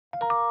See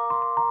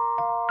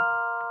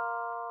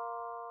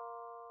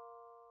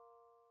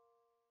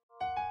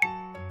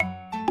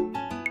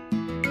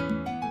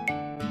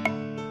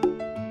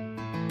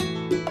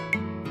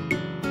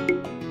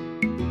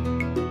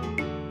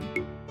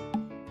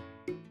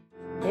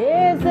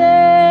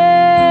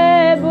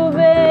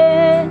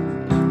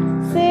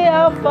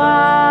how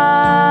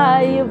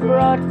far you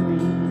brought me.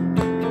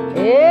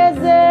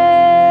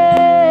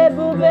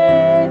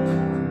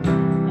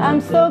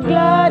 I'm so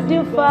glad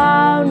you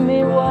found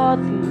me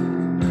worthy.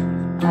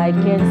 I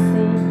can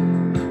see,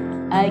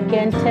 I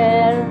can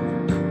tell,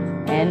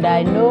 and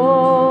I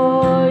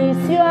know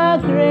it's your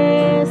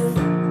grace.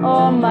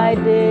 All my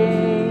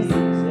days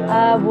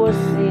I will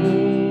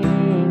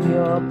sing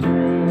your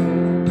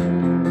praise.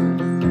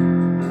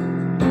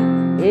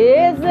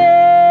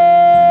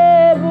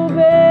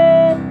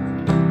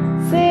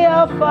 See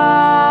how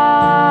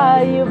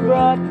far you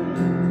brought me.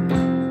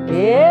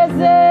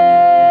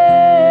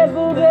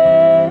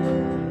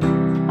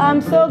 I'm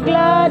so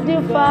glad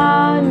you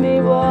found me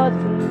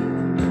worthy.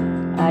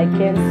 I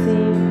can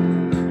see,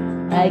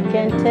 I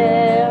can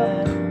tell,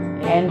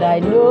 and I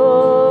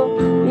know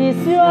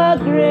it's your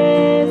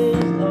grace.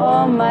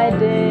 All my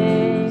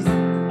days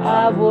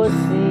I will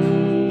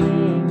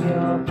sing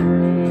your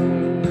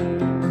praise.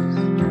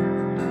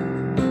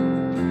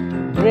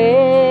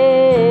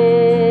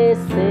 Grace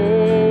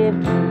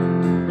saved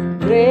me,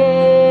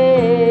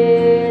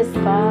 grace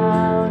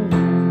found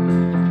me,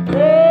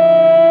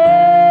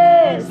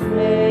 grace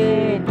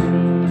made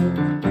me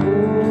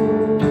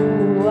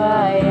who I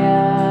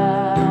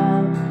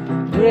am,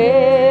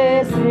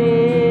 grace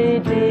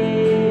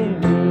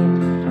redeemed me,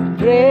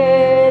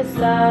 grace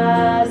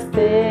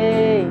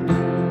sustained me,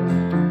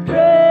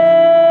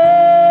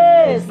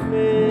 grace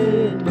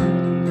made me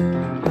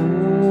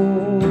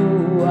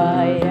who I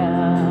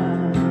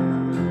am.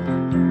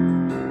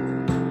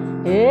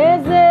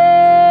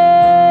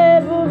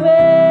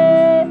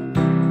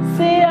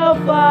 See how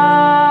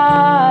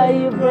far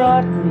you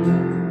brought me.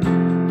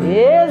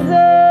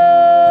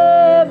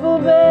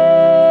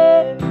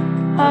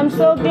 I'm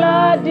so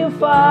glad you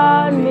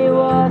found me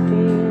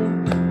worthy.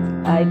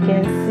 I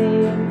can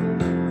see,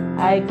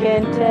 I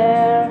can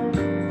tell,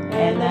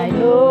 and I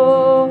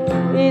know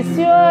it's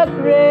your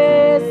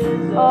grace.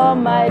 All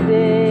my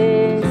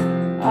days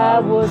I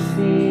will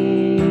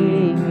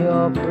sing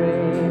your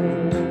praise.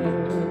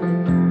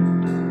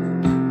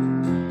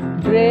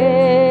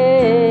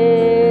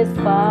 Grace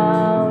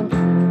found me,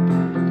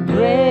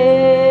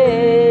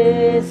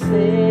 grace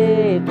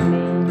saved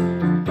me,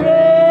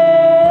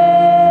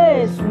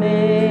 grace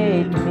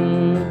made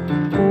me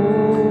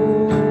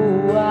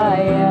who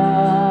I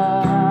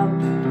am,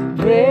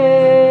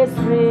 grace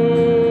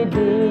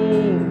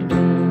redeemed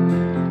me,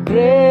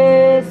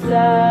 grace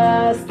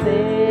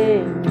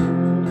sustained me,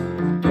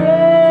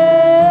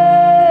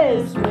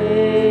 grace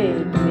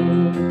made me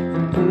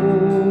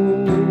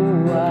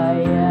who I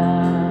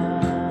am.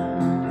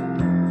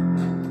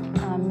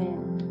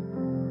 Amen.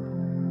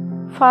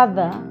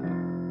 Father,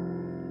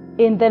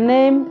 in the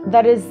name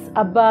that is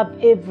above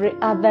every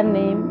other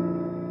name,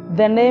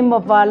 the name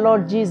of our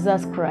Lord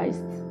Jesus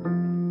Christ,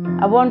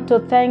 I want to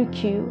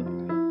thank you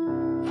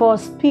for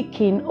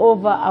speaking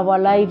over our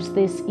lives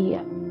this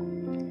year.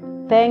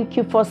 Thank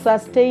you for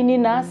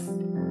sustaining us.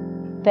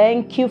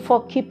 Thank you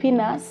for keeping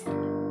us.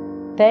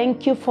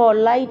 Thank you for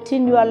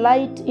lighting your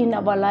light in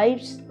our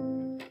lives.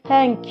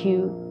 Thank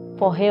you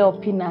for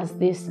helping us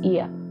this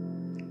year.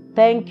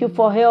 Thank you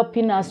for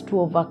helping us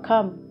to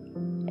overcome.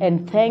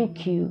 And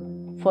thank you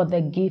for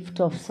the gift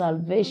of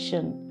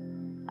salvation.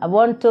 I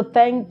want to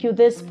thank you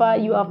this far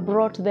you have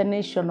brought the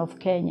nation of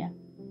Kenya.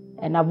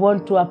 And I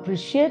want to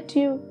appreciate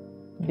you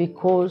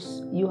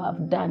because you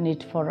have done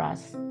it for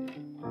us.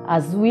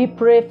 As we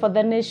pray for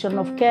the nation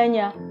of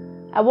Kenya,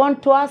 I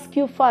want to ask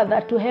you,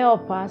 Father, to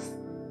help us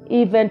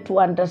even to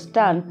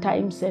understand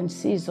times and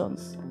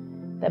seasons.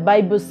 The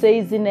Bible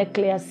says in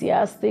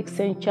Ecclesiastes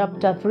in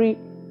chapter 3,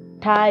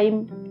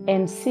 time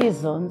and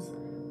seasons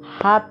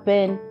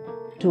happen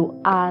to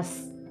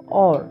us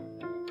all.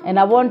 And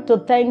I want to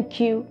thank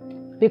you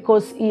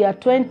because year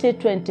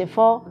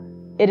 2024,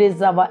 it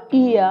is our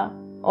year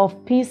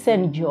of peace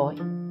and joy.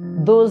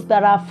 Those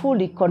that are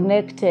fully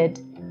connected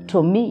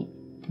to me,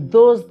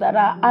 those that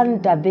are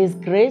under this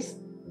grace,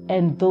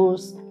 and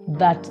those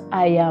that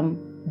I am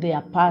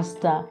their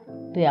pastor,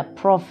 their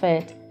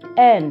prophet,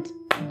 and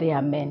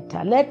their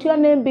mentor. Let your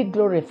name be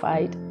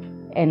glorified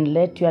and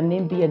let your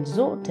name be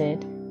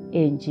exalted.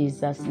 In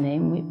Jesus'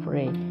 name we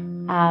pray.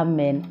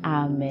 Amen,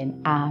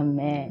 amen,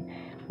 amen.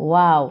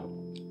 Wow,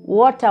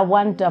 what a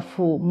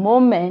wonderful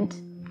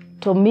moment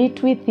to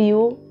meet with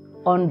you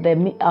on the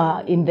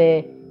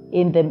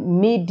in the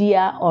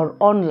media or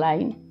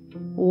online.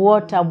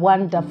 What a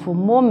wonderful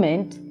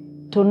moment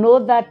to know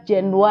that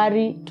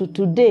January to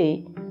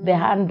today, the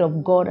hand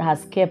of God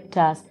has kept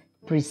us,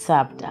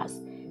 preserved us.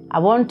 I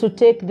want to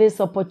take this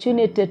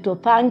opportunity to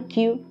thank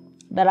you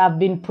that have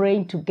been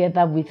praying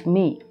together with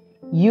me.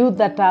 You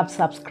that have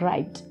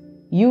subscribed,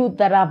 you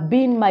that have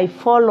been my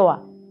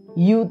follower,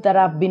 you that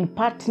have been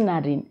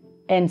partnering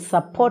and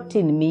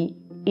supporting me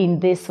in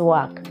this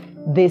work.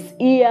 This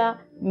year,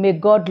 may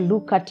God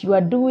look at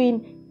your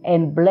doing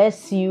and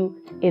bless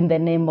you in the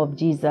name of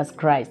Jesus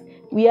Christ.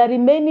 We are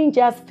remaining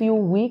just few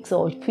weeks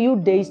or few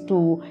days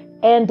to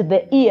end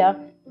the year,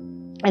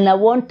 and I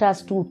want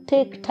us to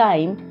take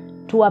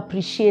time to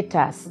appreciate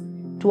us,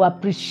 to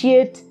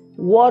appreciate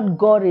what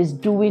God is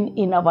doing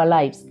in our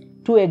lives,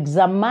 to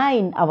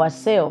examine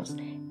ourselves,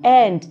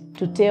 and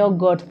to tell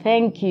God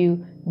thank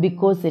you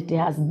because it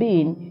has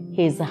been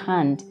His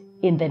hand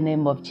in the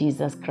name of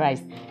Jesus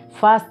Christ.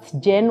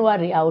 1st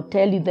January, I'll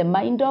tell you the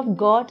mind of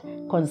God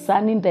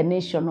concerning the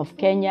nation of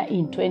Kenya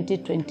in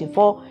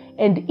 2024,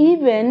 and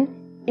even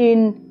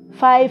in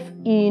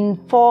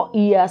 4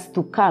 years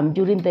to come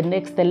during the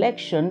next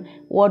election,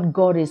 what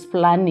God is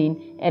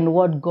planning and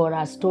what God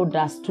has told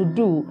us to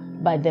do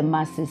by the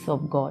mercies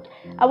of God.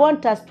 I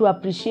want us to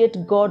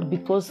appreciate God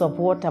because of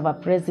what our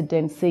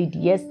president said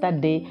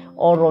yesterday,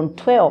 or on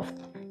 12th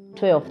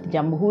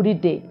Jamhuri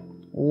Day,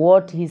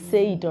 what he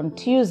said on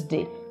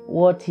Tuesday,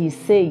 what he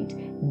said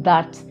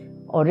that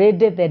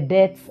already the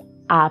debts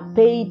are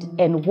paid,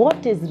 and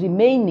what is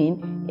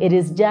remaining, it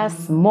is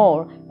just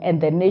small,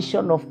 and the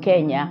nation of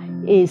Kenya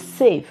is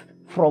safe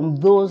from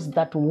those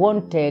that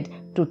wanted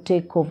to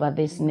take over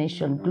this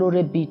nation.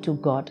 Glory be to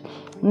God.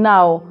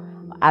 Now,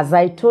 as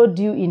I told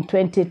you in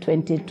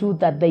 2022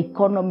 that the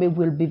economy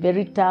will be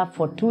very tough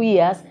for 2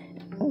 years,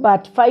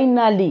 but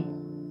finally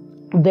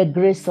the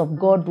grace of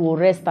God will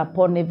rest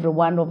upon every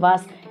one of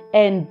us,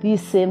 and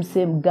this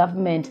same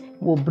government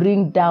will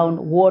bring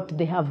down what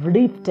they have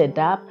lifted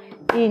up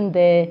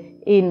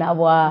in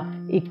our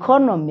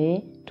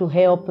economy to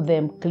help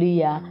them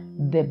clear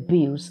the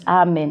bills.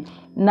 Amen.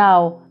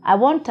 Now, I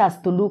want us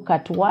to look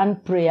at one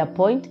prayer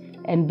point,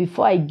 and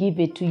before I give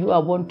it to you, I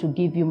want to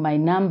give you my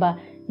number.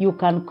 You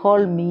can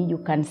call me, you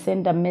can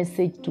send a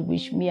message to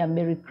wish me a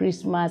Merry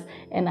Christmas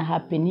and a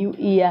Happy New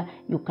Year.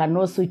 You can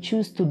also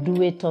choose to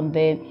do it on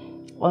the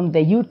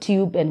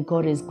YouTube, and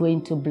God is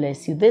going to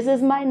bless you. This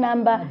is my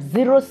number,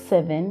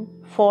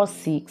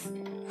 0746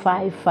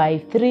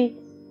 553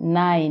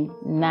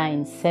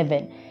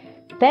 997.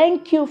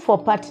 Thank you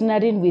for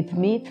partnering with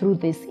me through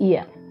this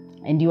year.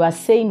 And you are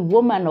saying,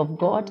 woman of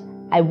God,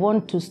 I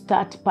want to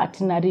start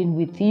partnering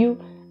with you.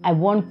 I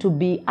want to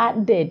be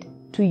added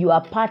to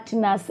your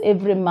partners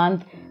every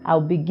month.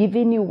 I'll be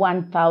giving you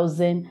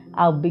 1,000.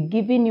 I'll be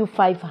giving you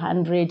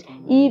 500.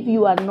 If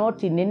you are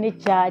not in any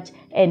church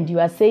and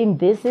you are saying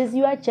this is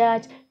your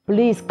church,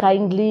 please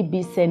kindly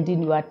be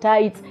sending your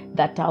tithes,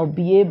 that I'll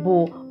be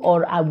able,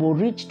 or I will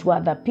reach to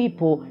other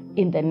people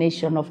in the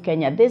nation of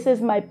Kenya. This is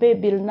my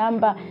PAYBILL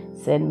number.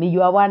 Send me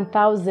your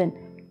 1,000.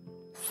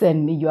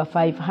 Send me your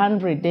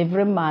 500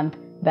 every month,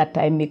 that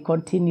I may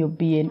continue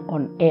being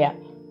on air.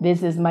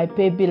 This is my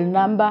PAYBILL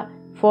number,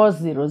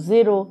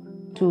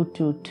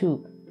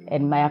 400222.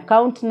 And my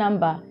account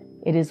number,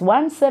 it is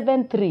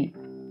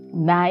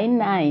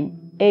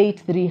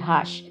 1739983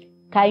 hash.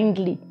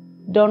 Kindly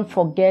don't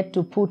forget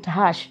to put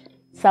hash.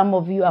 Some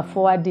of you are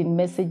forwarding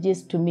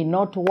messages to me,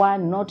 not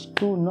 1, not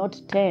 2,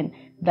 not 10,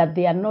 that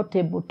they are not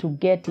able to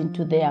get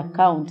into their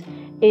account.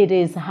 It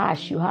is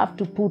hash. You have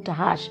to put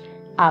hash.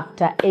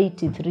 After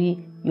 83,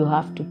 you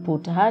have to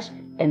put hash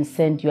and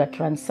send your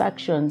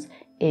transactions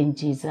in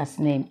Jesus'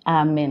 name.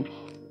 Amen.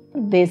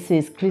 This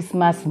is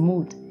Christmas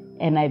mood,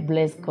 and I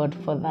bless God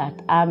for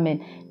that.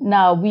 Amen.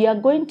 Now, we are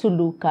going to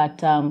look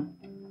at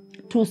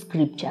 2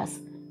 scriptures.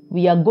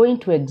 We are going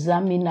to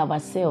examine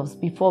ourselves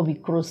before we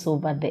cross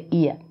over the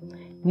year.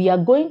 We are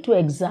going to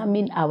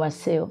examine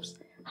ourselves.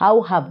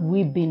 How have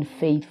we been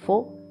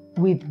faithful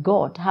with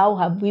God? How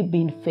have we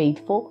been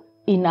faithful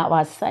in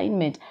our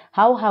assignment?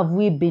 How have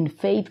we been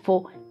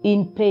faithful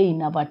in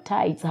paying our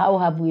tithes? How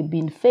have we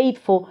been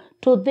faithful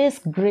to this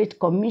great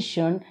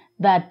commission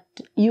that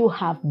you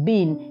have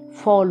been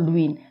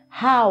following?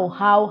 How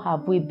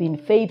have we been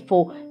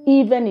faithful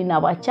even in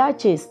our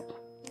churches?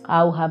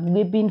 How have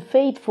we been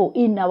faithful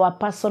in our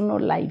personal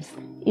lives,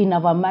 in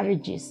our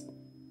marriages,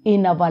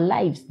 in our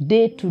lives,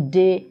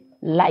 day-to-day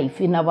life,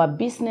 in our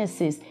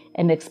businesses,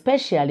 and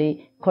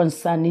especially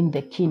concerning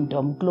the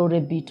kingdom? Glory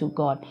be to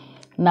God.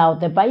 Now,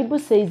 the Bible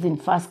says in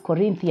 1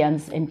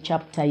 Corinthians in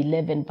chapter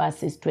 11,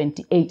 verses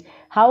 28,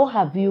 how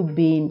have you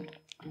been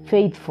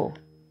faithful?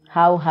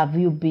 How have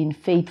you been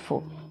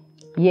faithful?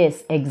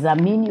 Yes,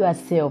 examine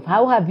yourself.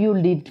 How have you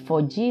lived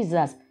for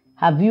Jesus?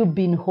 Have you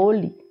been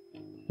holy?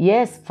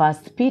 Yes, 1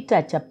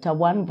 Peter chapter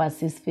 1,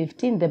 verses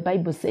 15, the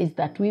Bible says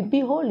that we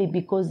be holy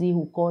because he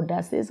who called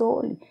us is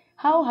holy.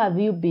 How have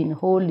you been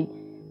holy?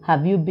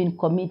 Have you been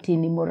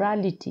committing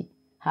immorality?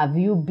 Have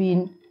you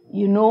been,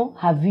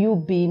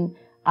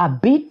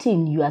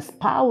 beating your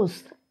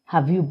spouse?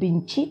 Have you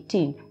been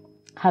cheating?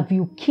 Have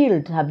you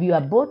killed? Have you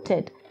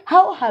aborted?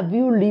 How have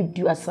you lived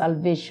your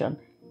salvation?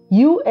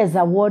 You as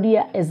a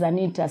warrior, as an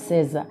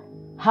intercessor,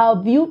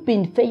 have you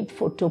been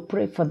faithful to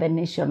pray for the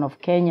nation of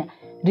Kenya?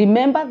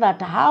 Remember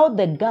that how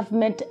the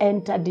government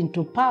entered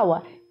into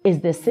power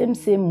is the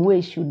same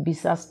way should be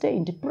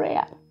sustained.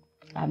 Prayer.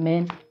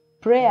 Amen.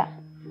 Prayer.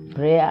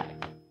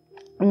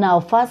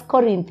 Now, 1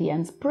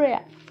 Corinthians,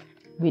 prayer.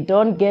 We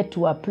don't get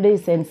to a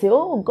place and say,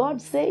 oh,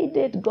 God said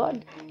it,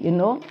 God,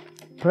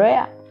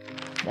 prayer.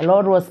 The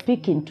Lord was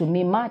speaking to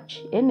me much.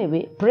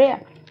 Anyway,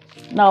 prayer.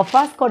 Now,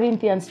 1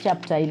 Corinthians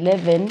chapter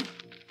 11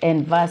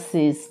 and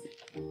verses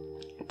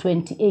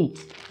 28.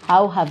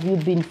 How have you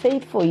been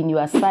faithful in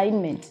your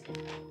assignment?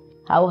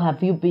 How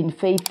have you been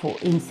faithful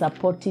in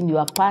supporting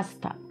your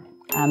pastor?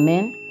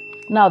 Amen.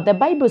 Now, the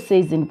Bible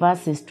says in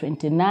verses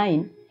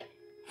 29,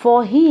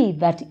 for he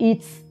that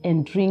eats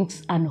and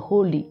drinks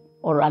unholy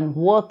or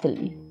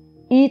unworthily,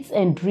 eats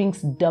and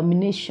drinks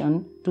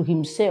domination to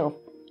himself,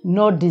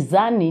 not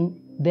discerning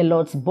the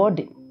Lord's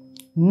body.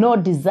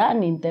 Not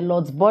discerning the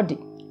Lord's body.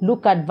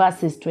 Look at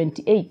verses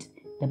 28.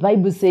 The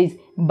Bible says,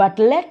 but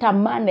let a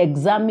man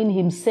examine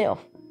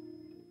himself.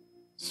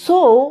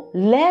 So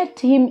let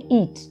him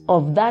eat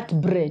of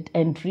that bread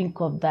and drink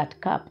of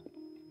that cup.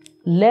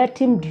 Let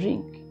him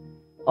drink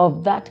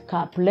of that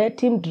cup.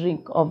 Let him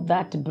drink of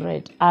that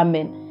bread.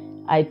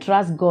 Amen. I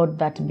trust God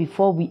that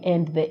before we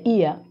end the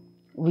year,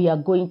 we are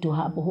going to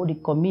have Holy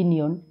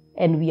Communion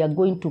and we are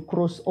going to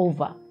cross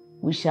over.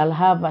 We shall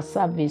have a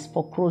service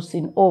for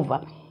crossing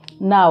over.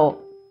 Now,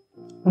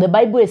 the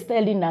Bible is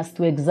telling us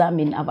to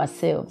examine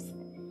ourselves.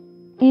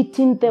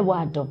 Eating the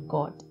word of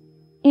God.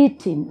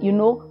 Eating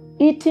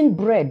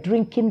bread,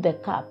 drinking the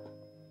cup.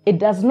 It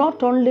does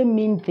not only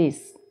mean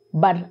this,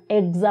 but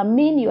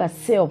examine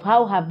yourself.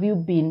 How have you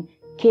been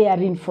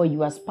caring for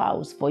your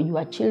spouse, for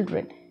your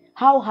children?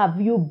 How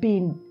have you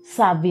been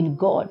serving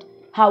God?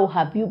 How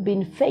have you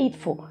been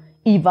faithful?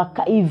 If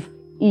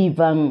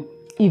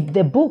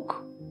the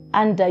book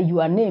under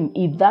your name,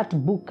 if that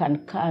book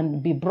can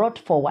be brought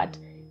forward,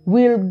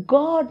 will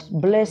God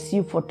bless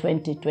you for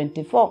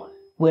 2024?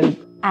 Well,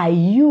 are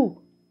you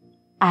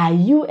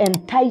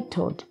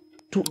entitled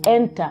to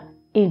enter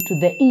into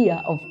the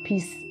year of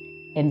peace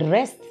and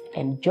rest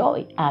and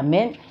joy?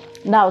 Amen.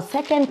 Now,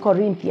 2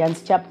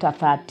 Corinthians chapter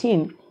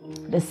 13,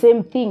 the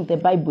same thing the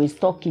Bible is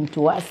talking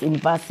to us in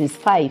verses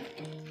 5.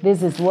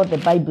 This is what the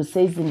Bible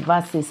says in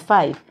verses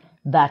 5,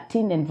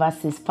 13 and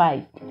verses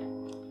 5.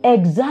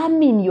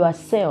 Examine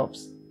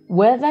yourselves,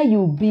 whether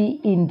you be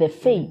in the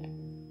faith.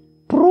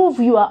 Prove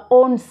your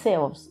own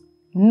selves.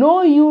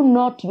 Know you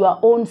not your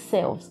own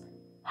selves,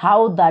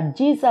 how that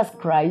Jesus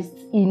Christ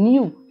in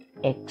you,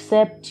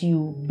 except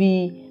you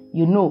be,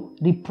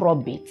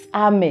 reprobates.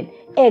 Amen.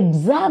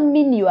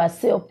 Examine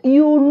yourself.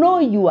 You know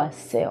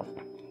yourself.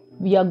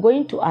 We are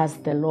going to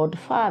ask the Lord,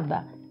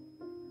 Father,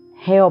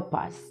 help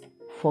us,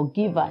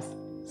 forgive us,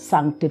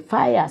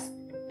 sanctify us,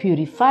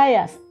 purify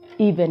us,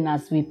 even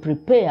as we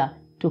prepare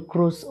to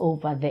cross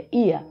over the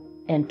year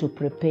and to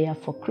prepare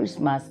for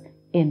Christmas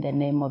in the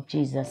name of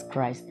Jesus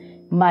Christ.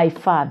 My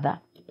Father,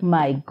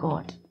 my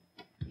God,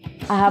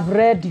 I have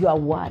read your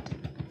word.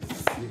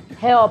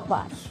 Help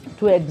us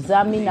to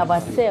examine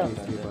ourselves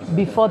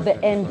before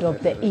the end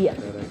of the year.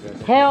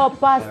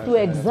 Help us to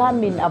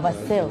examine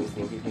ourselves.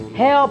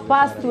 Help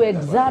us to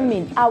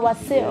examine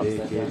ourselves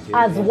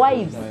as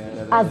wives,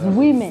 as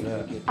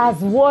women, as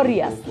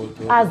warriors,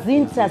 as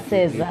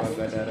intercessors,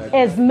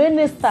 as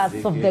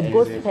ministers of the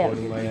gospel.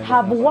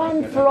 Have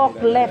one flock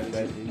left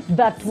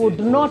that would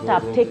not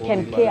have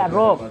taken care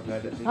of.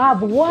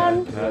 Have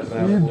one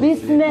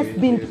business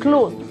been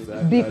closed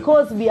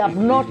because we have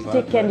not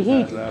taken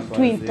heed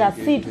to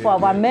intercede for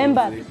our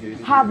members?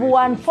 Have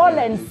one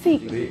fallen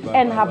sick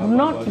and have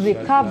not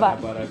recovered?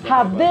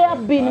 Have there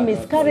been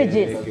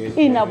miscarriages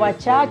in our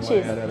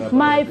churches?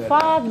 My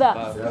Father,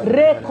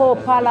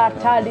 Reko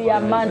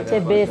Palatalia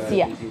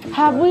Mantebesia,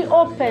 have we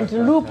opened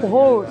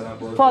loopholes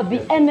for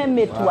the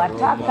enemy to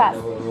attack us?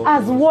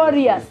 As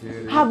warriors,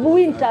 have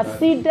we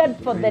interceded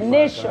for the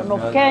nation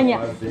of Kenya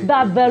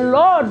that the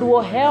Lord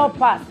will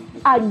help us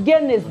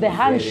against the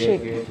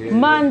handshake?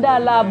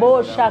 Mandala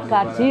bo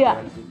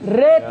shakatia,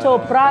 reto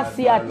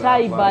prasia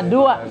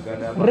taibadua,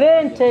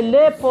 rente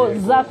lepo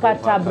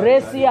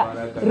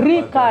zakatabresia,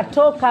 rika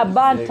toka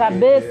banta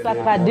besa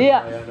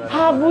kadia.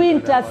 Have we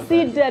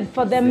interceded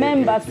for the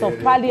members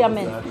of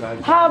parliament?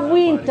 Have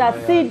we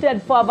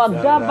interceded for our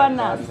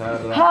governors?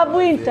 Have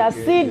we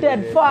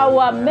interceded for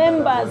our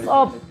members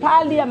of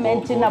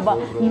parliament in our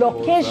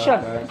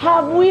location?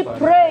 Have we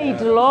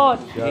prayed, Lord,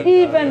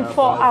 even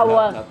for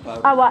our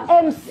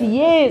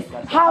MCAs?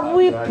 Have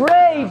we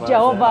prayed,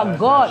 Jehovah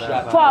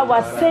God, for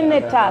our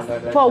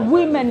senators, for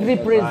women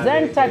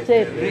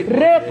representatives?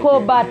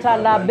 Reko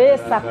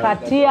batalabesa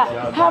katia.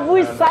 Have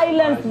we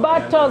silenced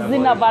battles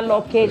in our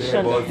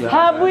location?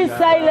 Have we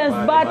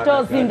silenced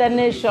battles in the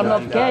nation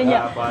of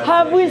Kenya?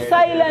 Have we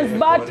silenced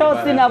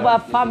battles in our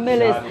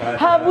families?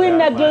 Have we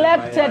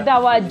neglected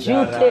our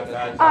duty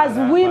as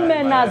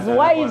women, as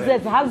wives,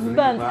 as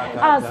husbands,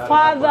 as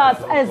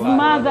fathers, as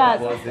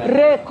mothers?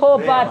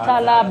 Reko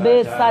batala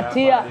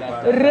besatia,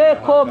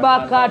 reko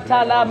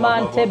bakatala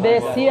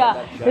mantebesia,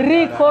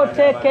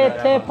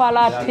 Rikotekete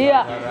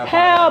palatia.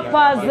 Help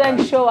us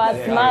and show us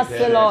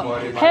mercy,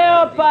 Lord.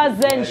 Help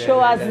us and show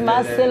us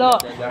mercy,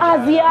 Lord.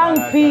 As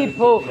young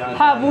people,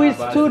 have we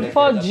stood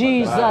for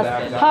Jesus?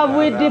 Have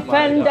we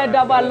defended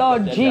our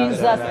Lord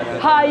Jesus?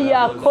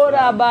 Haya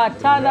koraba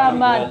tana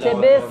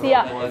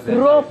mantebesia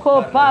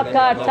roko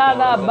paka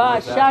tana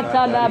ba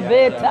shatana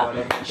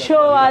beta.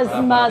 Show us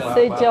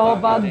mercy,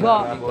 Jehovah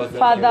God.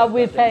 Father,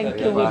 we thank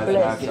you, we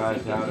bless you.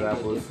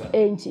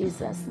 In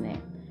Jesus'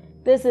 name.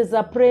 This is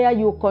a prayer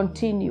you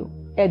continue.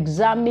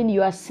 Examine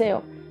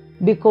yourself,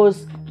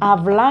 because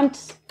I've learned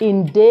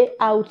in day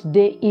out,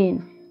 day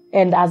in,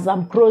 and as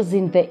I'm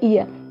closing the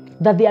year,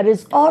 that there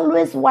is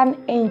always one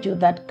angel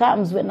that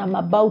comes when I'm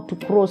about to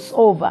cross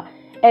over,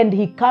 and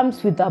he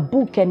comes with a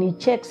book and he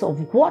checks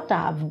of what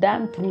I have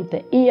done through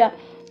the year,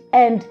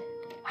 and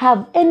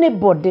have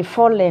anybody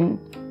fallen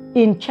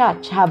in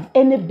church, have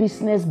any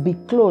business be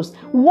closed,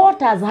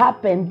 what has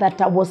happened that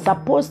I was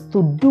supposed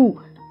to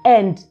do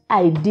and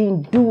I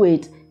didn't do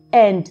it,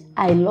 and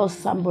I lost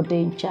somebody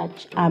in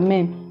church.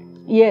 Amen.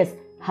 Yes,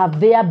 have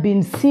there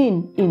been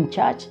sin in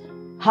church?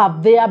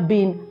 Have there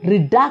been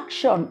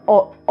reduction,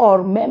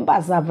 or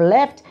members have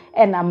left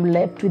and I'm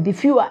left with the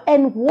fewer?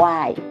 And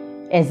why?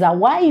 As a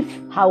wife,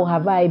 how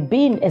have I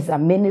been as a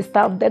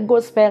minister of the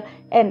gospel?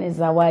 And as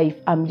a wife,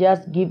 I'm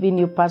just giving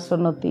you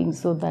personal things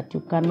so that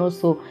you can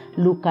also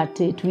look at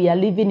it. We are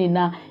living in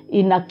a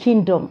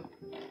kingdom,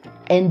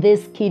 and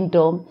this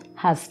kingdom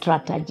has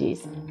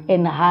strategies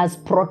and has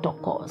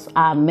protocols.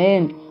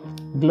 Amen.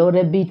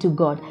 Glory be to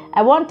God.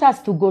 I want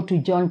us to go to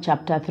John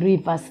chapter 3,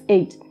 verse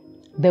 8.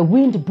 The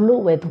wind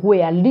bloweth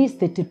where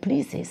least it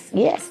pleases.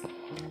 Yes,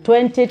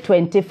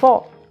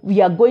 2024.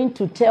 We are going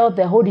to tell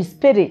the Holy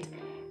Spirit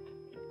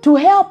to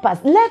help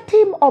us. Let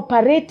him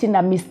operate in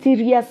a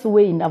mysterious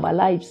way in our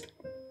lives,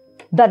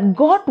 that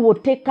God will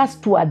take us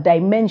to a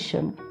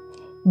dimension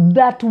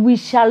that we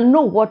shall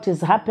know what is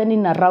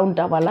happening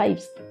around our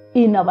lives,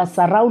 in our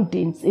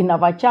surroundings, in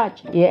our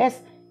church,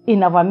 yes,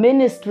 in our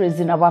ministries,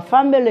 in our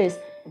families.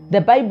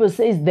 The Bible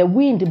says the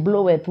wind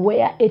bloweth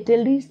where it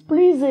least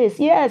pleases.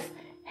 Yes.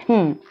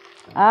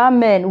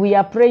 Amen. We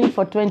are praying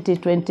for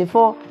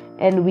 2024,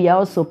 and we are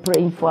also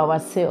praying for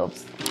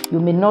ourselves. You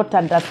may not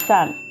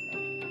understand.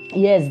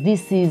 Yes,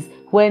 this is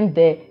when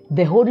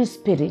the Holy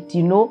Spirit,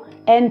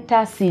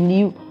 enters in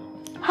you.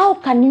 How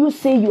can you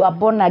say you are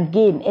born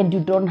again and you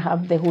don't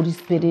have the Holy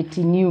Spirit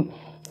in you?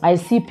 I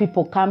see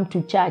people come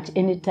to church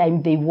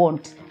anytime they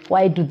want.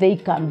 Why do they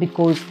come?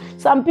 Because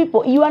some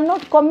people, you are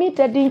not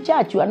committed in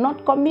church. You are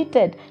not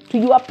committed to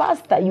your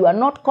pastor. You are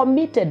not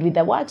committed with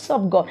the works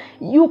of God.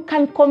 You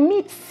can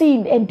commit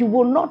sin and you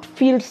will not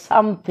feel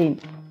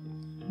something.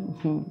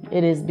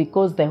 It is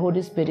because the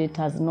Holy Spirit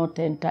has not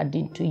entered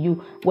into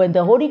you. When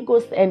the Holy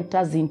Ghost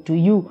enters into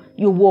you,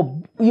 you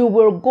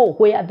will go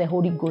where the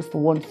Holy Ghost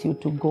wants you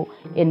to go.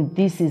 And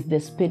this is the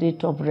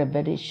spirit of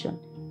revelation.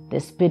 The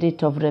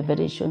spirit of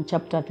revelation.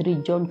 Chapter 3,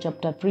 John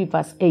chapter 3,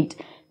 verse 8.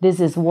 This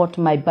is what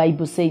my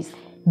Bible says.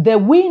 The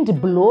wind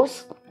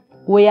blows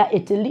where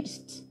it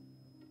lists.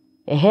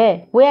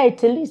 Where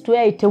it lists,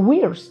 where it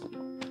wills.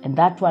 And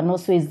that one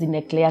also is in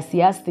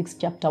Ecclesiastes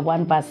chapter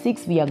 1, verse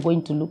 6. We are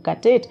going to look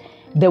at it.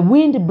 The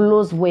wind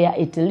blows where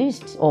it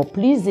lists, or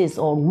pleases,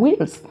 or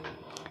wills.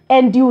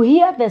 And you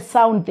hear the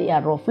sound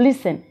thereof.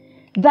 Listen,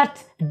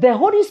 that the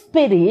Holy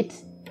Spirit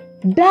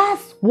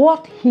does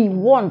what he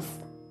wants,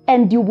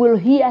 and you will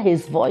hear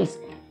his voice.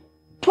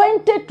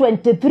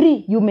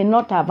 2023, you may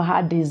not have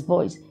heard his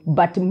voice,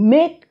 but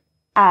make,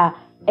 I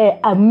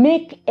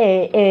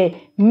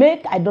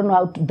don't know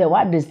how the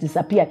word is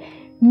disappeared.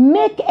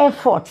 Make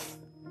efforts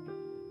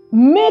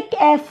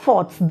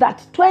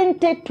that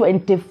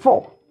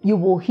 2024, you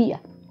will hear.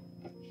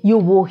 You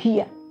will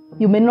hear.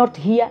 You may not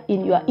hear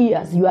in your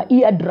ears. Your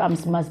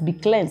eardrums must be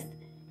cleansed.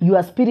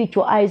 Your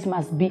spiritual eyes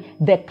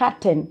the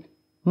curtain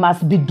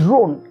must be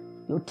drawn.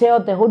 You tell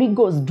the Holy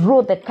Ghost,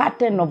 draw the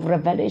curtain of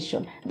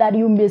revelation, that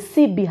you may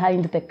see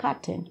behind the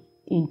curtain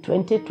in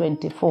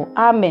 2024.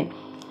 Amen.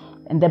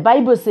 And the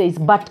Bible says,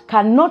 but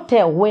cannot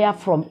tell where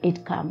from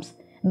it comes.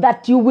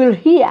 That you will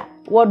hear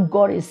what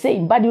God is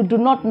saying, but you do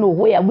not know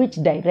which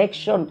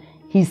direction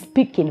he's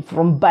speaking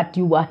from, but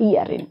you are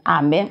hearing.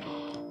 Amen.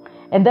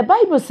 And the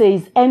Bible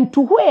says, and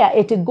to where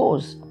it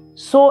goes,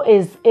 so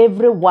is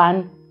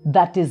everyone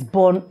that is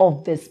born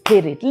of the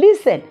Spirit.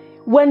 Listen.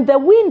 When the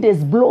wind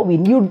is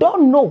blowing, you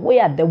don't know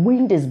where the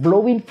wind is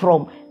blowing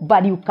from,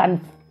 but you can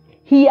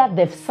hear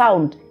the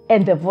sound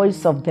and the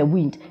voice of the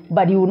wind,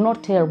 but you will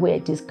not tell where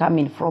it is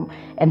coming from.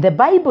 And the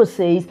Bible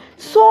says,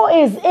 so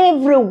is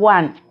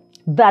everyone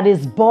that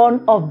is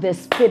born of the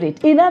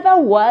Spirit. In other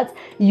words,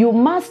 you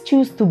must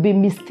choose to be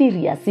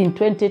mysterious in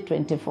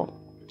 2024.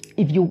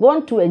 If you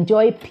want to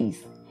enjoy peace,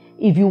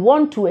 if you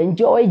want to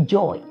enjoy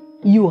joy,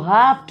 you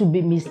have to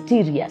be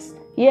mysterious.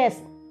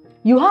 Yes,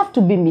 you have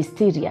to be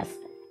mysterious.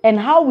 And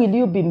how will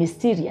you be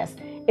mysterious?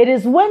 It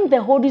is when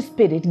the Holy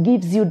Spirit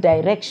gives you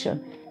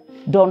direction.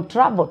 Don't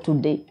travel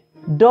today.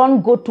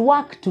 Don't go to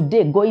work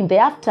today. Go in the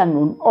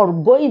afternoon or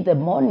go in the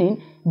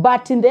morning.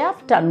 But in the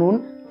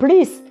afternoon,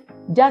 please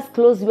just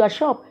close your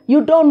shop.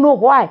 You don't know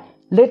why.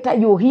 Later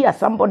you hear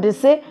somebody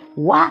say,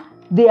 what?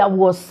 There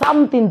was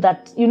something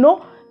that,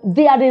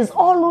 there is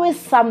always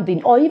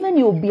something. Or even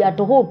you'll be at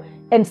home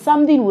and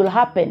something will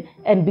happen.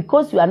 And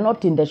because you are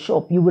not in the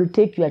shop, you will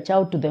take your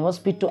child to the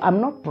hospital. I'm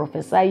not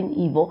prophesying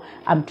evil.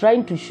 I'm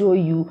trying to show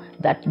you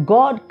that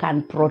God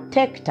can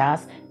protect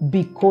us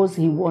because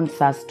he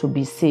wants us to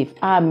be safe.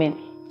 Amen.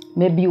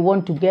 Maybe you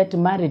want to get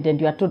married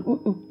and you are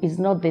told, it's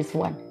not this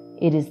one.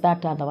 It is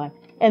that other one.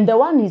 And the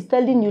one he's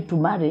telling you to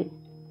marry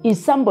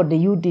is somebody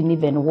you didn't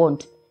even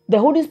want. The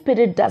Holy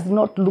Spirit does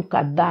not look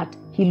at that.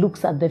 He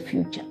looks at the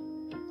future.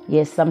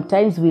 Yes,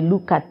 sometimes we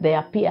look at the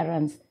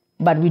appearance,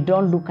 but we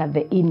don't look at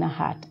the inner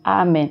heart.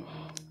 Amen.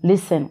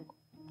 Listen,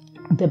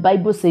 the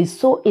Bible says,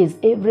 so is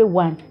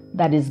everyone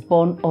that is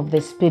born of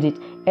the Spirit.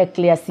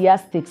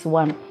 Ecclesiastes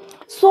 1.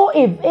 So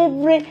is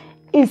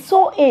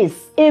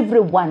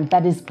everyone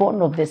that is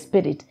born of the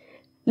Spirit.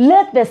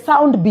 Let the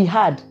sound be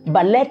heard,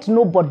 but let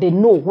nobody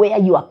know where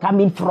you are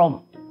coming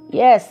from.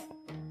 Yes,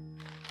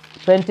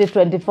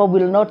 2024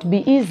 will not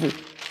be easy,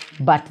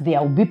 but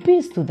there will be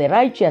peace to the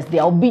righteous.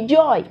 There will be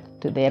joy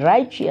to the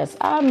righteous.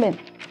 Amen.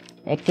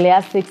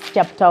 Ecclesiastes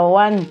chapter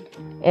 1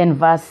 and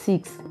verse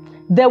 6.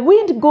 The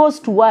wind goes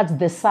towards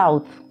the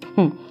south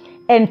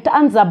and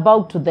turns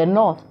about to the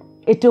north.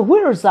 It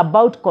whirls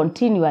about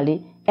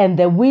continually, and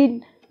the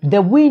wind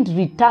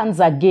returns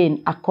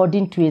again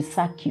according to its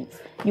circuits.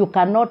 You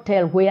cannot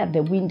tell where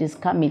the wind is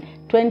coming.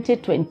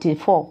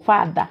 2024,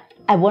 Father,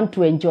 I want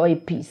to enjoy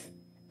peace.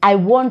 I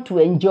want to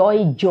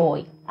enjoy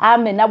joy.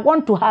 Amen. I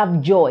want to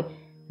have joy.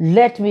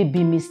 Let me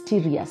be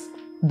mysterious,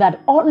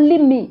 that only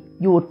me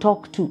you will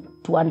talk to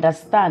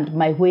understand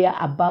my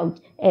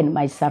whereabouts and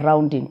my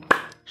surrounding.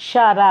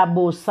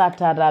 Sharabo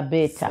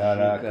satarabeta.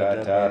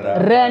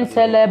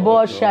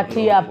 Rentelebo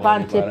shatia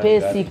pante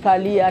pesi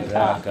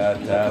kaliata.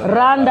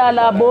 Randa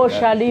labo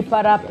shali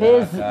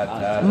parapezi.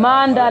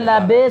 Manda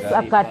labes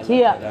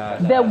akatia.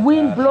 The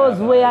wind blows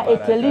where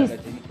it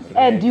lists,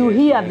 and you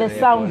hear the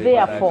sound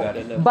therefore,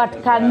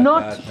 but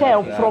cannot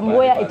tell from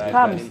where it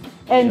comes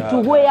and to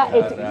where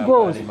it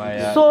goes.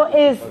 So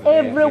is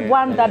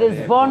everyone that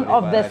is born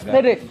of the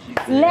Spirit.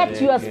 Let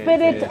your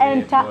spirit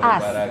enter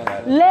us.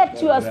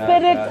 Let your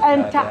spirit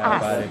enter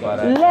us.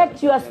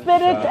 Let your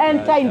spirit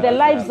enter in the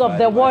lives of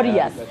the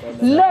warriors.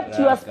 Let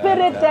your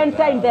spirit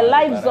enter in the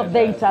lives of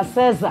the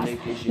intercessors.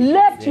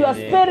 Let your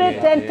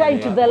spirit enter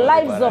into the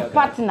lives of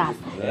partners,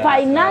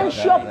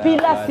 financial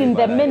pillars in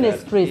the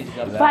ministries,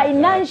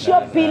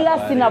 financial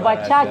pillars in our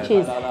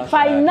churches,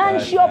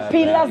 financial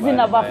pillars in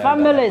our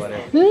families.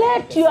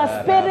 Let your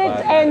spirit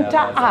enter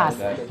us.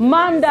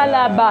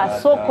 Mandalaba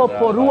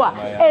Sokoporua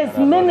as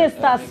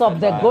ministers of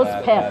the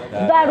gospel,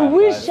 that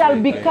we shall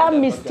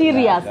become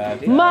mysterious.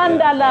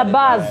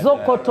 Mandalaba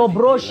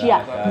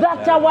Zokotobroshia,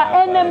 that our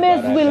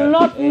enemies will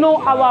not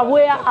know our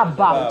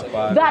whereabouts,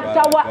 that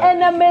our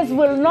enemies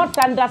will not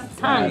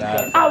understand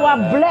our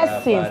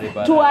blessings,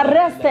 to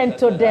arrest and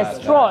to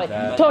destroy,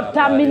 to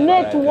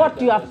terminate what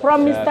you have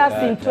promised us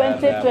in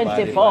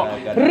 2024.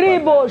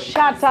 Ribo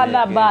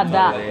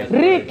Shatalabada,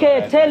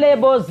 Rike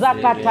Telebo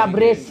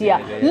Zakatabresia.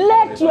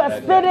 Let your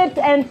spirit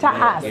enter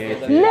us.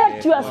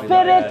 Let your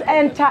spirit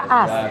enter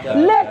us.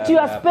 Let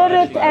your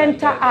spirit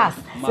enter us.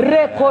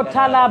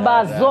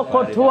 Rekotalaba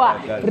Zokotua,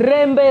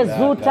 Rembe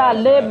Zuta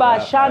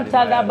Leba Shanta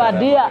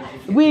Labadia.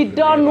 We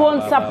don't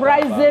want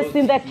surprises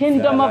in the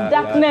kingdom of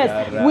darkness.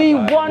 We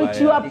want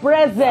your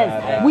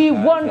presence. We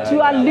want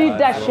your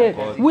leadership.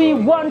 We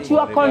want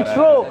your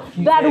control,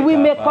 that we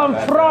may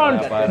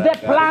confront the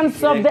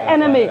plans of the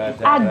enemy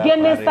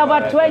against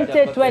our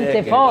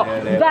 2024,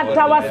 that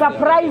our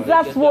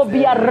surprises will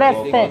be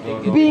arrested,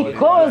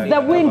 because the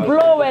wind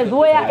blows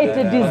where it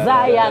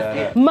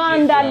desires.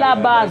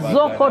 Mandalaba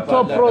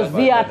Zokoto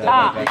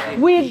Proziata.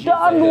 We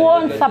don't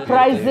want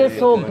surprises,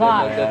 oh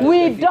God.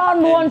 We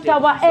don't want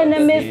our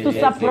enemies to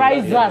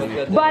surprise us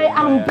by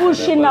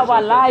ambushing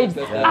our lives,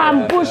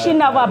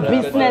 ambushing our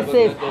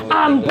businesses,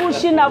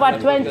 ambushing our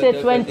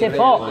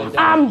 2024,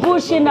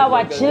 ambushing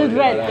our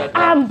children,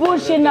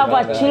 ambushing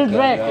our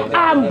children,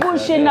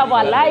 ambushing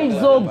our lives,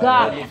 oh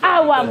God,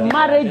 our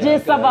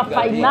marriages, our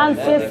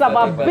finances,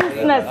 our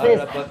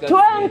businesses.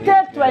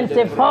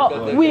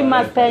 2024, we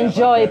must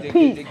enjoy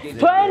peace.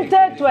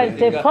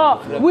 2024,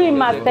 we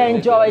must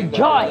enjoy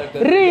joy.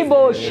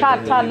 Ribo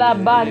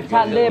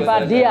Shatalabanta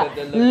Lebadia.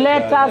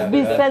 Let us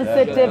be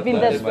sensitive in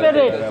the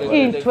spirit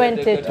in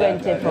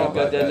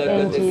 2024.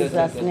 In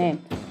Jesus' name.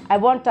 I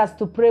want us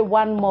to pray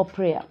one more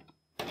prayer.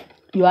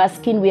 You're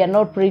asking, we are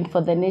not praying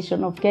for the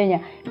nation of Kenya.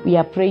 We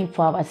are praying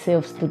for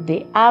ourselves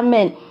today.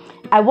 Amen.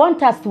 I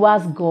want us to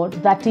ask God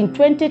that in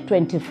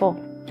 2024,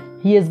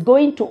 He is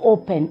going to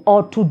open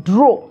or to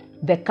draw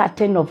the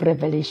curtain of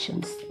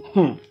revelations.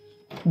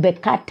 The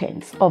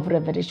curtains of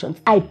revelations.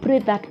 I pray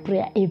that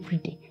prayer every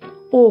day.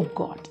 Oh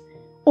God,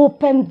 draw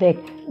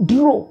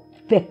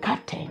the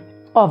curtain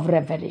of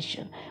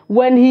revelation.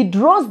 When He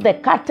draws the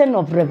curtain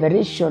of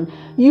revelation,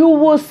 you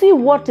will see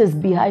what is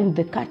behind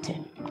the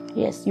curtain.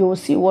 Yes, you will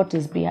see what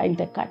is behind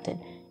the curtain.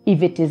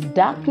 If it is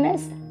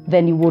darkness,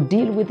 then you will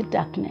deal with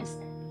darkness.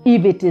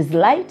 If it is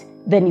light,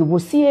 then you will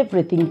see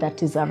everything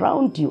that is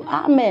around you.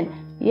 Amen.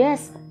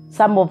 Yes,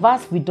 some of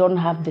us, we don't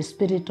have the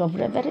spirit of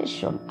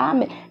revelation.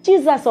 Amen.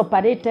 Jesus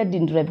operated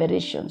in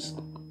revelations.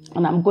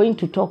 And I'm going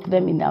to talk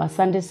them in our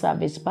Sunday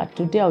service, but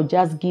today I'll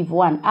just give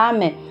one.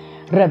 Amen.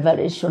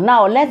 Revelation.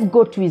 Now, let's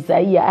go to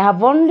Isaiah. I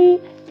have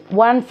only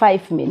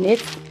 5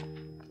 minutes.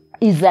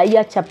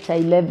 Isaiah chapter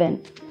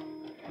 11.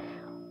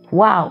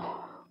 Wow.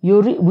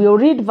 We'll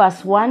read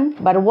verse 1,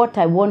 but what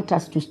I want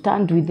us to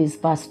stand with is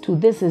verse 2.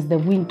 This is the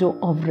window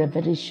of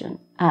revelation.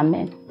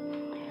 Amen.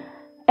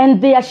 And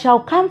there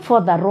shall come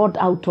forth a rod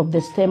out of the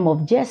stem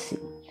of Jesse,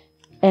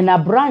 and a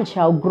branch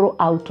shall grow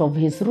out of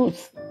his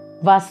roots.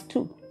 Verse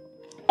 2.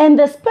 And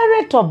the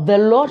Spirit of the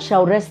Lord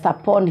shall rest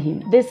upon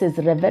him. This is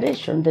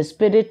revelation. The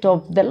Spirit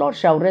of the Lord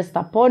shall rest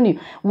upon you.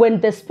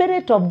 When the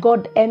Spirit of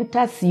God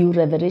enters you,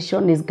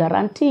 revelation is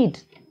guaranteed.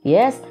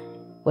 Yes.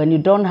 When you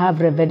don't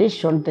have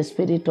revelation, the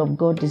Spirit of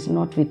God is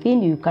not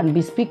within you. You can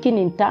be speaking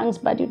in tongues,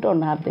 but you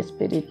don't have the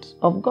Spirit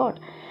of God.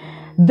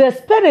 The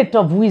Spirit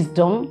of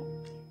wisdom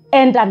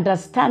and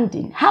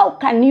understanding. How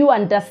can you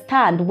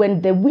understand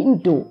when the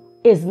window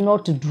is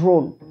not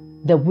drawn?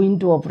 The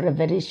window of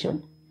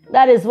revelation.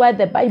 That is why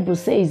the Bible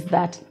says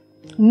that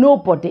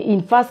nobody,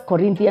 in 1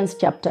 Corinthians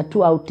chapter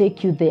 2, I'll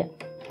take you there.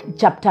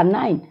 Chapter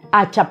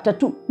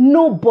 2,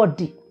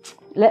 nobody.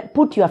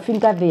 Put your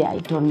finger there, I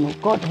don't know.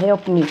 God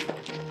help me.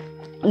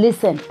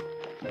 Listen,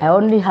 I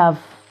only have,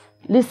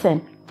 1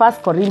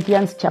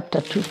 Corinthians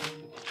chapter 2.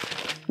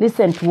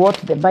 Listen to what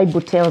the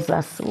Bible tells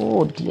us.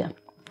 Oh dear.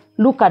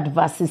 Look at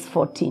verses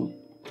 14.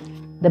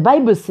 The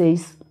Bible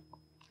says,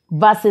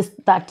 verses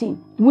 13,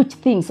 which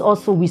things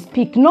also we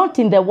speak, not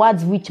in the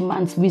words which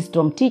man's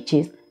wisdom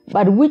teaches,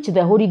 but which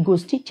the Holy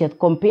Ghost teacheth,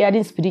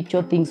 comparing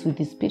spiritual things with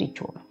the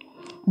spiritual.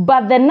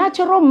 But the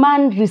natural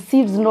man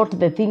receives not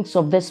the things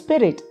of the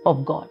Spirit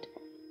of God.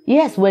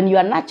 Yes, when you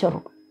are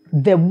natural,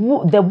 the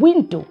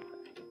window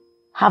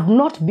have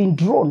not been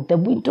drawn, the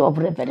window of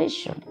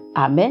revelation.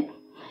 Amen.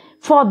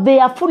 For they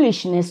are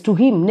foolishness to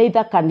him,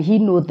 neither can he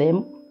know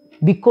them,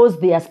 because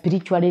they are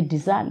spiritually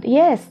discerned.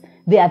 Yes,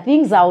 there are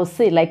things I will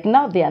say, like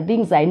now there are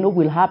things I know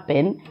will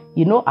happen,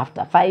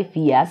 after 5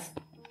 years,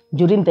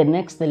 during the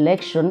next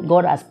election,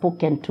 God has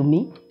spoken to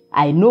me.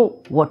 I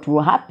know what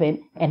will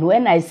happen, and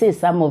when I say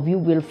some of you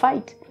will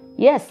fight,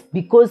 yes,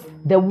 because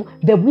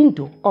the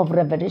window of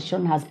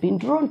revelation has been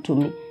drawn to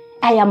me.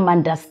 I am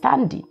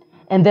understanding.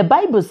 And the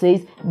Bible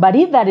says, but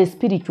he that is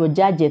spiritual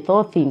judgeth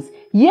all things,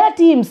 yet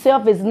he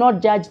himself is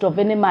not judged of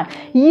any man.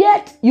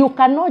 Yet you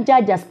cannot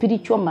judge a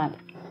spiritual man.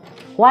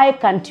 Why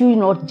can't you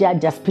not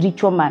judge a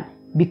spiritual man?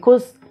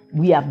 Because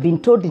we have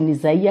been told in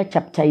Isaiah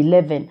chapter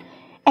 11,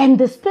 and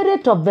the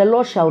Spirit of the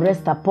Lord shall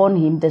rest upon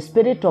him, the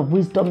Spirit of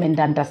wisdom and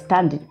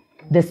understanding,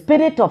 the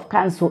Spirit of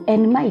counsel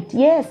and might.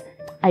 Yes,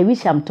 I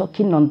wish I'm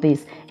talking on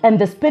this. And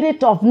the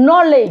Spirit of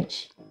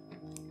knowledge,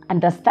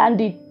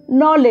 understanding,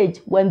 knowledge.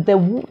 When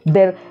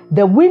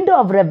the window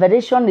of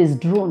revelation is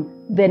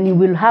drawn, then you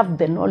will have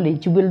the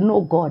knowledge. You will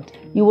know God.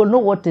 You will know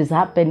what is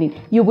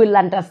happening. You will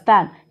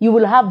understand. You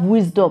will have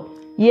wisdom.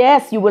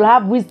 Yes, you will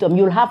have wisdom.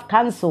 You will have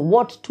counsel,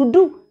 what to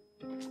do.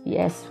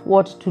 Yes,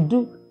 what to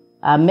do.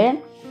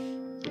 Amen.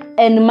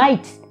 And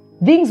might.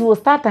 Things will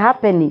start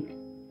happening.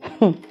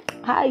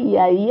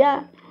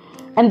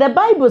 And the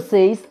Bible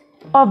says,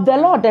 of the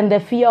Lord and the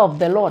fear of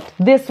the Lord.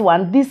 This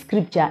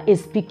scripture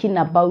is speaking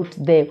about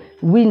the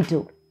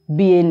window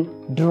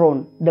being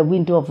drawn, the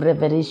window of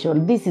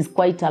revelation. This is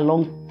quite a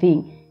long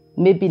thing.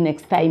 Maybe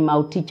next time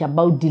I'll teach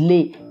about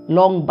delay,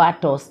 long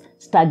battles,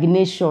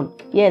 stagnation,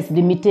 yes,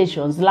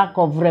 limitations, lack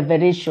of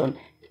revelation.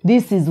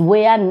 This is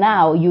where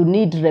now you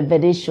need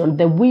revelation,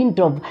 the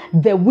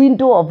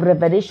window of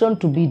revelation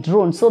to be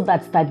drawn, so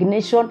that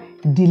stagnation,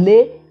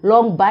 delay,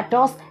 long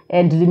battles,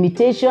 and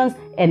limitations,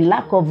 and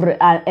lack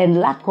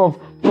of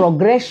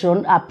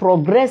progression,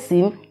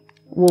 progressing,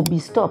 will be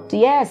stopped.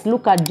 Yes,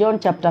 look at John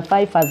chapter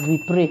 5 as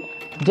we pray.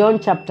 John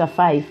chapter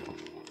 5.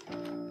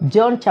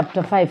 John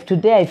chapter 5.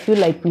 Today I feel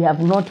like we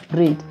have not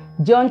prayed.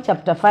 John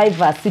chapter 5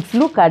 verse 6.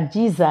 Look at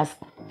Jesus.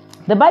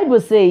 The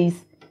Bible says,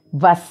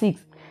 verse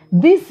 6,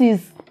 this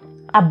is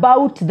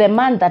about the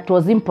man that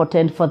was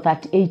impotent for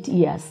 38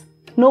 years.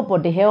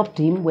 Nobody helped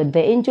him. When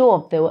the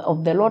angel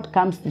of the Lord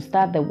comes to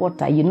stir the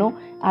water,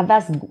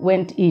 others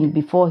went in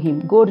before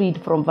him. Go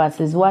read from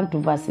verses 1 to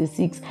verses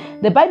 6.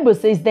 The Bible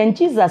says, then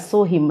Jesus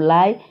saw him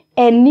lie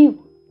and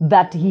knew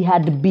that he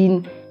had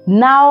been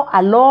now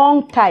a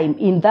long time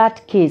in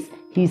that case.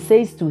 He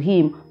says to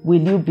him,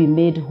 will you be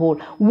made whole?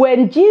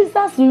 When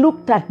Jesus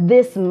looked at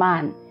this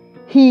man,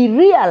 he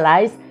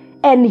realized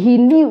and he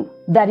knew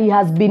that he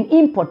has been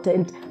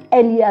impotent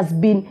and he has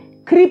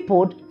been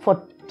crippled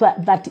for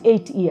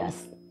 38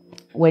 years.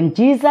 When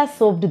Jesus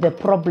solved the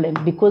problem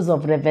because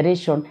of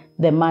revelation,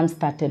 the man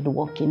started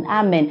walking.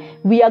 Amen.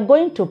 We are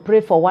going to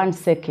pray for 1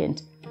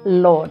 second.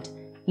 Lord,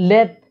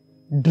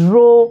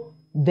 draw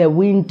the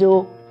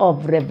window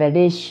of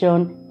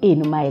revelation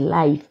in my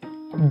life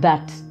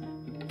that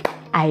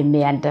I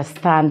may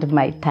understand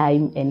my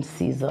time and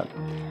season.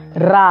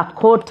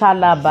 Rakota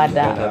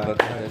labada.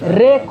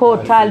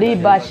 Reko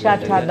taliba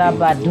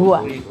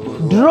shatadabadua.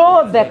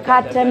 Draw the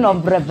curtain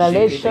of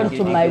revelation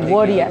to my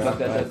warriors.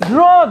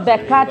 Draw the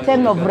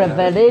curtain of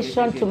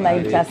revelation to my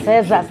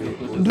intercessors.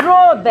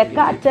 Draw the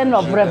curtain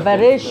of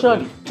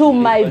revelation to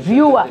my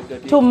viewer,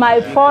 to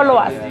my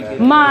followers.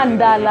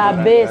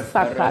 Mandala be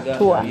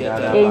sakatua.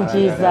 In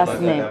Jesus'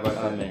 name.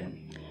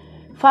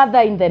 Father,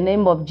 in the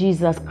name of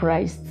Jesus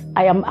Christ,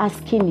 I am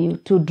asking you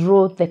to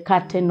draw the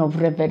curtain of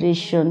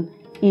revelation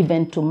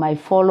even to my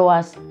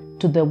followers,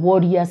 to the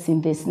warriors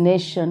in this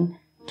nation,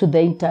 to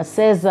the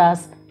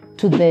intercessors,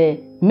 to the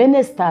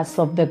ministers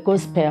of the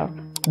gospel,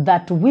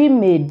 that we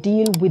may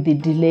deal with the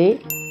delay,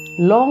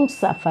 long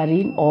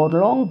suffering or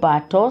long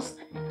battles,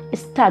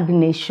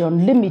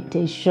 stagnation,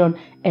 limitation,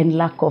 and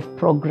lack of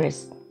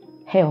progress.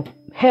 Help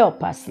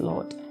us,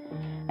 Lord.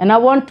 And I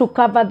want to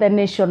cover the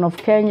nation of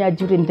Kenya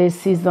during this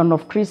season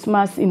of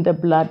Christmas in the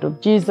blood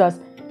of Jesus,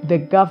 the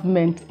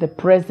government, the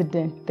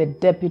president, the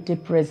deputy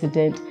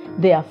president,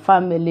 their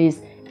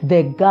families,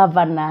 the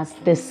governors,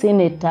 the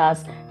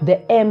senators, the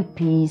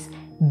MPs,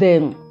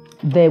 the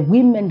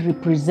women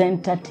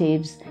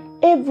representatives,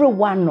 every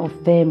one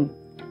of them,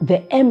 the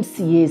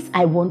MCAs.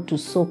 I want to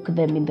soak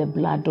them in the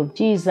blood of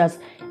Jesus,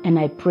 and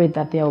I pray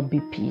that there will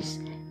be peace.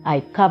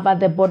 I cover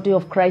the body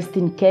of Christ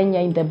in Kenya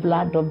in the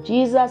blood of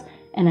Jesus,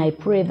 and I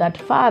pray that,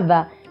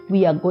 Father,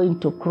 we are going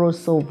to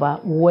cross over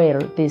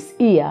well this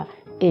year.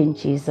 In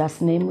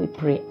Jesus' name we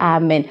pray.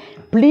 Amen.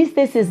 Please,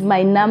 this is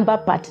my number.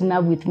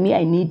 Partner with me.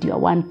 I need your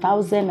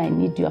 1,000. I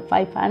need your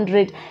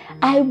 500.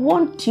 I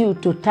want you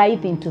to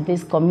tithe into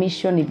this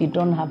commission if you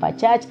don't have a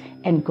church,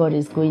 and God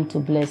is going to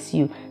bless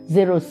you.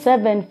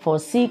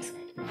 0746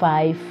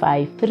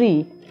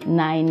 553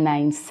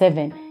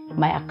 997.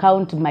 My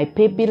account, my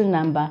PAYBILL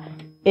number,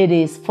 it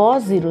is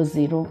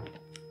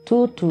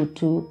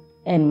 400222,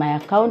 and my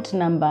account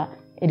number,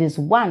 it is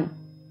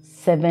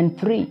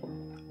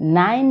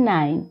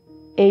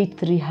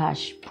 1739983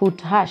 hash.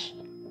 Put hash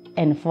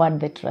and forward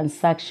the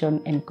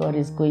transaction, and God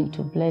is going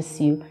to bless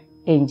you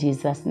in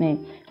Jesus'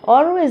 name.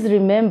 Always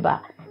remember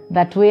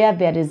that where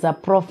there is a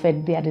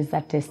prophet, there is a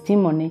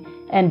testimony,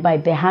 and by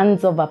the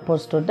hands of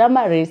Apostle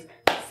Damaris,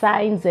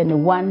 signs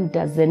and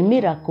wonders and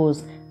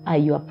miracles are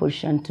your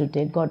portion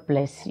today. God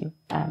bless you.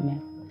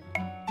 Amen.